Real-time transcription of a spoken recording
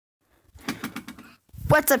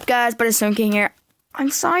What's up, guys? But it's Stone King here. I'm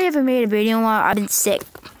sorry I haven't made a video in a while. I've been sick.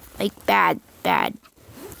 Like, bad.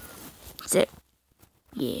 Sick.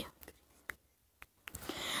 Yeah.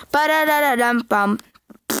 Ba-da-da-da-dum-bum.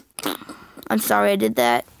 I'm sorry I did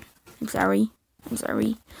that. I'm sorry.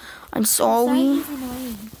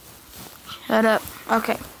 Shut up.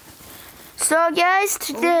 Okay. So, guys,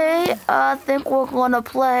 today, I think we're gonna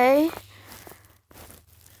play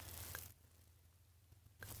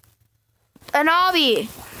an obby.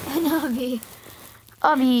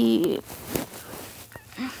 Obby.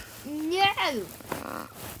 No.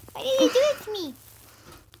 Why did you do it to me?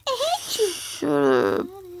 I hate you. Shut up.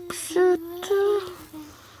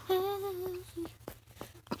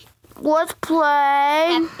 Let's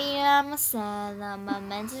play. Happy, I'm a sad, I'm a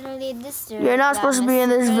mentally disturbed. You're not supposed to be in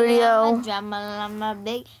this video. I'm a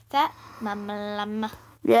big fat mama.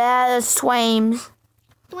 Yeah, that's Twames.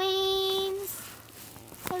 Twins.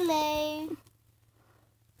 Hello.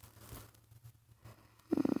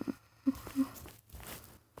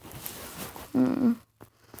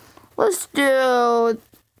 Let's do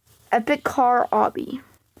epic car obby.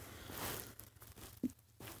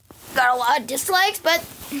 Got a lot of dislikes, but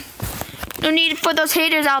no need for those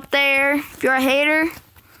haters out there. If you're a hater,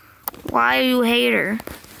 why are you a hater?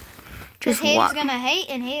 Just haters gonna hate,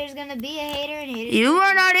 and haters gonna be a hater, and haters. You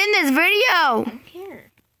are not in this video. I don't care.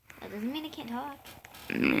 That doesn't mean I can't talk.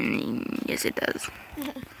 Yes, it does.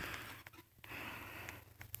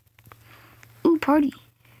 Ooh, party.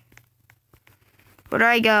 Where do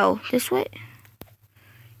I go? This way?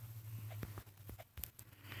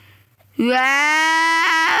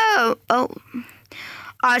 Wow! Oh.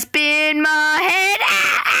 I spin my head.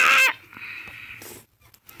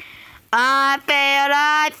 I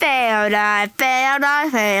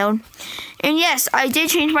failed. And yes, I did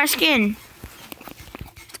change my skin.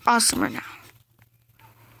 It's awesome right now.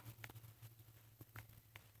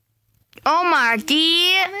 Oh my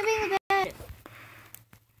dear. I'm moving the bed.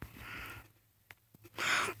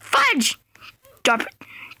 Fudge! Drop it.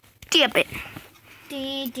 Dip it.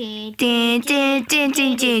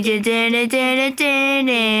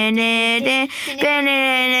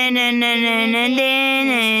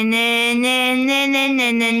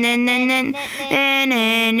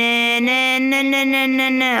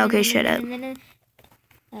 Okay, shut up.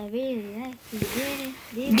 I really like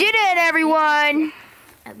you. Get in, everyone!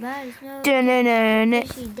 She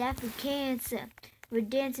died for cancer. We're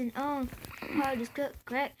dancing on hard as cook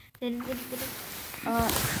crack.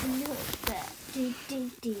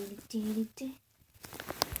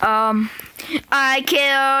 I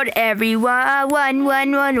killed everyone.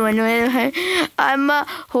 I'm a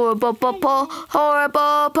horrible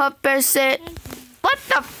person. What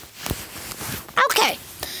the? Okay.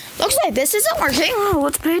 Looks like this isn't working. Oh,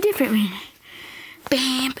 let's play a different one.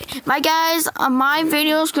 Bam. My guys, my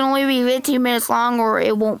videos can only be 15 minutes long or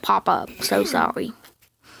it won't pop up. So sorry.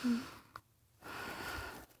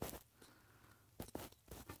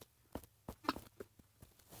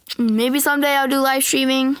 Maybe someday I'll do live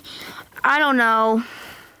streaming. I don't know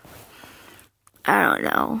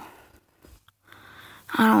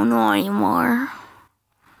anymore.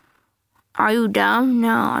 Are you dumb?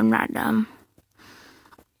 No, I'm not dumb.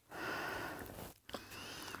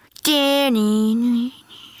 Danny.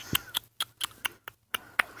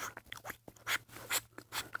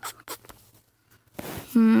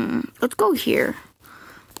 Let's go here.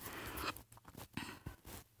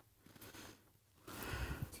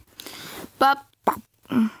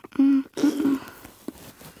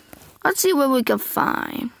 Let's see what we can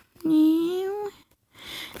find.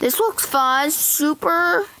 This looks fun.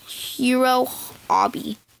 Superhero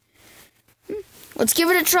obby. Let's give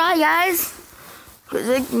it a try, guys.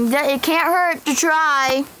 It can't hurt to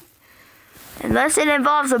try. Unless it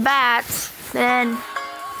involves a bat, then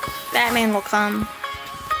Batman will come.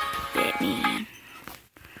 Batman.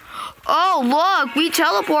 Oh, look, we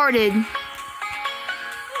teleported.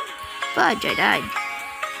 Fudge, I died.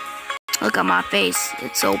 Look at my face.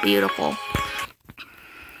 It's so beautiful.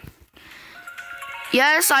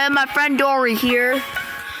 Yes, I have my friend Dory here.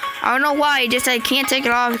 I don't know why, just I can't take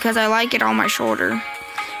it off because I like it on my shoulder.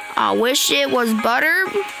 I wish it was butter,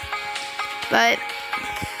 but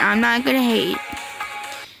I'm not gonna hate.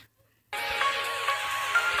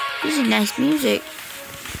 This is nice music.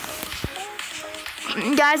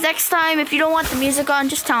 Guys, next time, if you don't want the music on,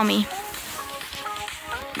 just tell me.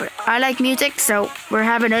 But I like music, so we're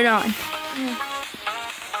having it on.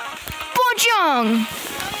 Bojong!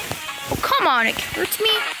 Oh, come on, it hurts me.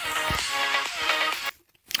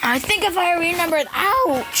 I think if I remembered,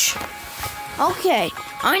 ouch! Okay,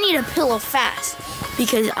 I need a pillow fast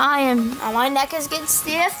because my neck is getting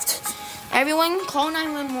stiff Everyone, call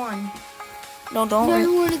 911. No, don't.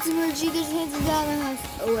 Everyone, it's emergency. There's handsome guy in my house.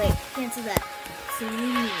 Oh wait, cancel that. It's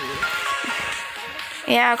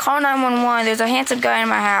me. Yeah, call 911. There's a handsome guy in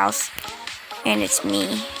my house, and it's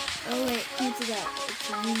me. Oh wait, cancel that.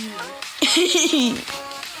 It's me.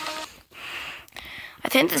 I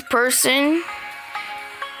think this person,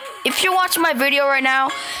 if you're watching my video right now,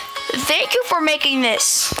 thank you for making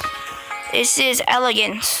this. This is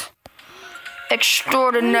elegant.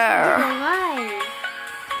 Extraordinaire. Why?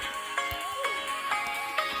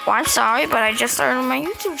 Well, I'm sorry, but I just started my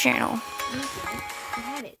YouTube channel. I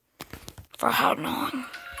had it. For how long?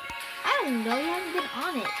 I don't know. You haven't been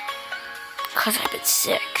on it. Because I've been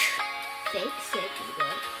sick. Sick is good.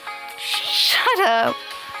 Shut up.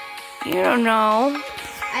 You don't know.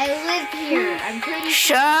 I live here. I'm pretty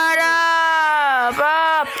sure. Shut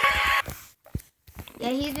up! Yeah,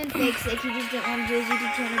 he's been fake sick. He just didn't want to do his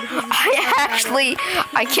YouTube channel because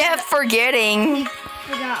I kept forgetting. He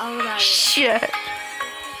forgot all about it. Shit.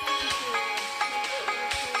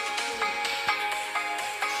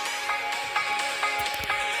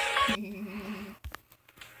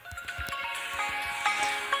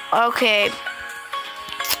 Okay.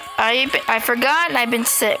 I forgot and I've been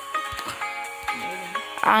sick.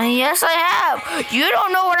 Yes, I have. You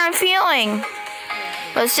don't know what I'm feeling.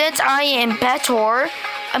 But since I am better,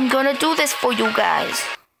 I'm gonna do this for you guys.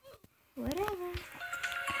 Whatever.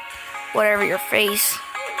 Whatever your face.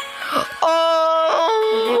 Oh!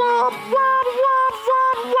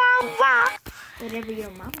 Whatever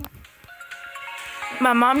your mama.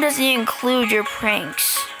 My mom doesn't include your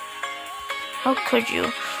pranks. How could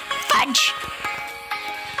you? Fudge!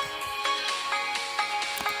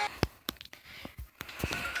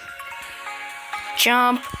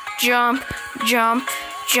 Jump, jump, jump,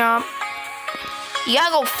 jump. You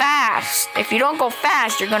gotta go fast. If you don't go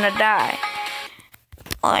fast, you're gonna die.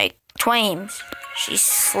 Like Twames. She's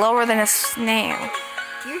slower than a snail.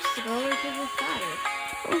 You're slower because you're fatter.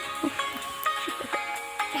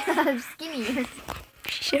 I'm skinny.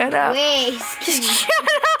 Shut up. Way skinny. Shut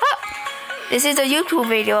up. This is a YouTube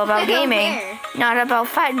video about gaming, not about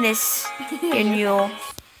fatness in you.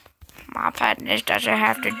 My fatness doesn't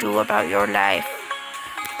have to do about your life.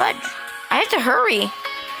 But I have to hurry.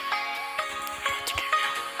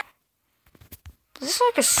 Is this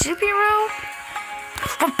like a superhero?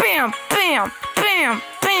 Bam, bam, bam,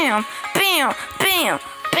 bam, bam, bam,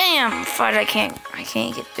 bam. But I can't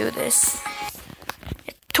get through this.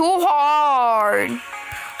 It's too hard.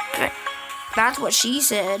 But that's what she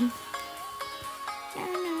said.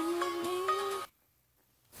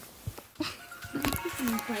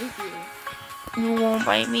 You won't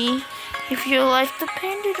bite me if your life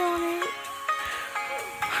depended on it.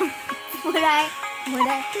 Would I?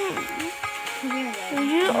 Come here, then.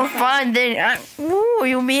 You are fine then. Ooh,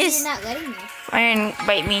 you missed. You're not letting me. Fine,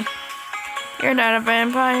 bite me. You're not a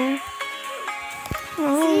vampire. See,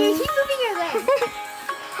 you keep moving your leg.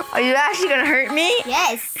 Are you actually gonna hurt me?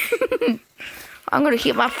 Yes. I'm gonna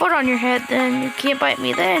keep my foot on your head then. You can't bite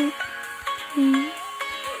me then.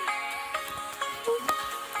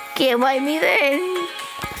 Can't bite me then.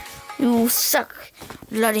 You suck.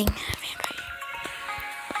 Blooding vampire.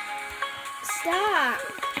 Stop.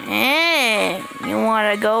 Hey, you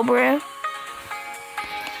wanna go, bro?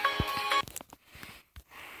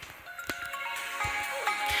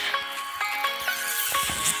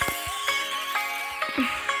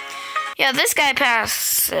 Yeah, this guy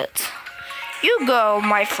passed it. You go,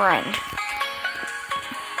 my friend.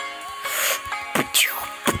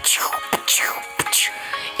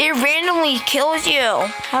 It randomly kills you.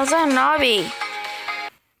 How's that an obby?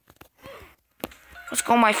 Let's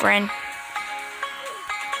go, my friend.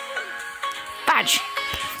 Badge.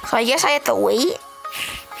 So I guess I have to wait?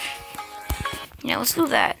 Yeah, let's do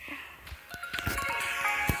that.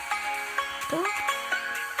 Go.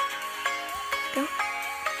 Go.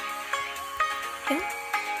 Go.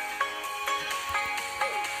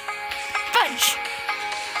 Fudge.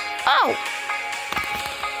 Oh.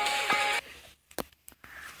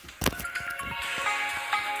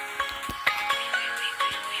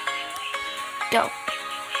 Go.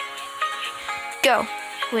 Go.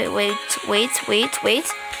 Wait.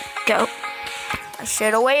 Go. I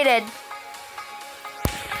should have waited.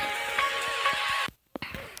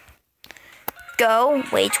 Go.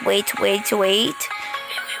 Wait.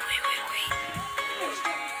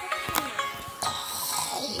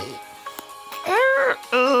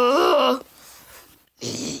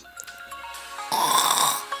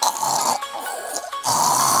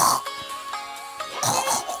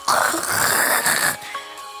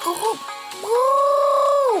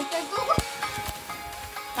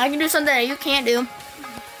 I can do something that you can't do.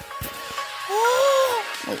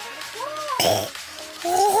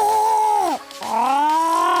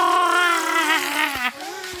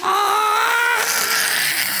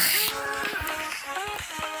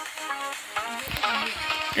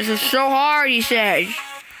 This is so hard, he says.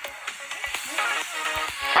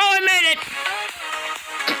 Oh, I made it!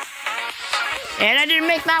 And I didn't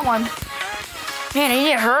make that one. Man, I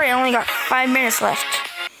need to hurry. I only got 5 minutes left.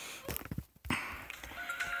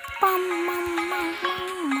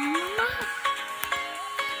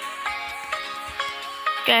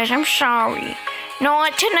 Guys, I'm sorry. You know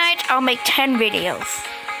what? Tonight, I'll make 10 videos.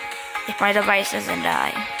 If my device doesn't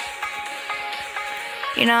die.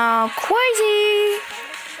 You know, crazy.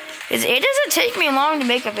 It doesn't take me long to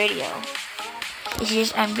make a video. It's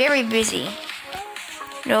just, I'm very busy.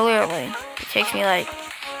 No, literally. It takes me like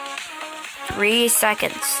 3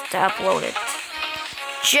 seconds to upload it.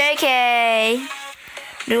 JK!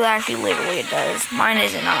 No, actually, literally it does. Mine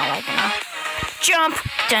isn't not like enough. Jump!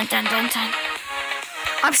 Dun dun dun dun.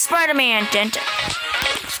 I'm Spider-Man! Dun dun.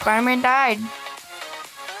 Spider-Man died.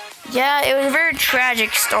 Yeah, it was a very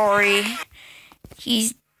tragic story.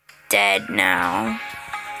 He's dead now.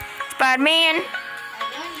 Spider-Man!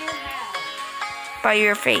 By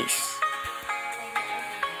your face.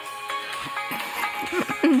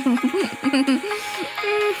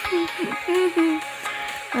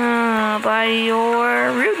 By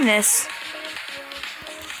your rudeness.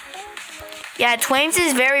 Yeah, Twains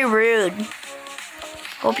is very rude.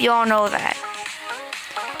 Hope you all know that.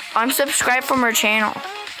 Unsubscribe from her channel.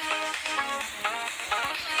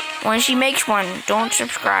 When she makes one, don't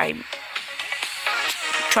subscribe.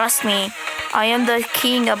 Trust me, I am the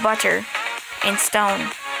king of butter and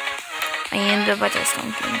stone. I am the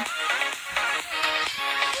Butterstone king.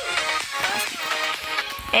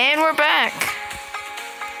 And we're back.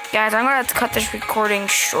 Guys, I'm gonna have to cut this recording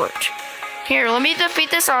short. Here, let me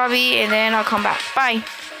defeat this obby and then I'll come back. Bye.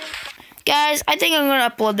 Guys, I think I'm gonna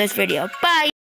upload this video. Bye.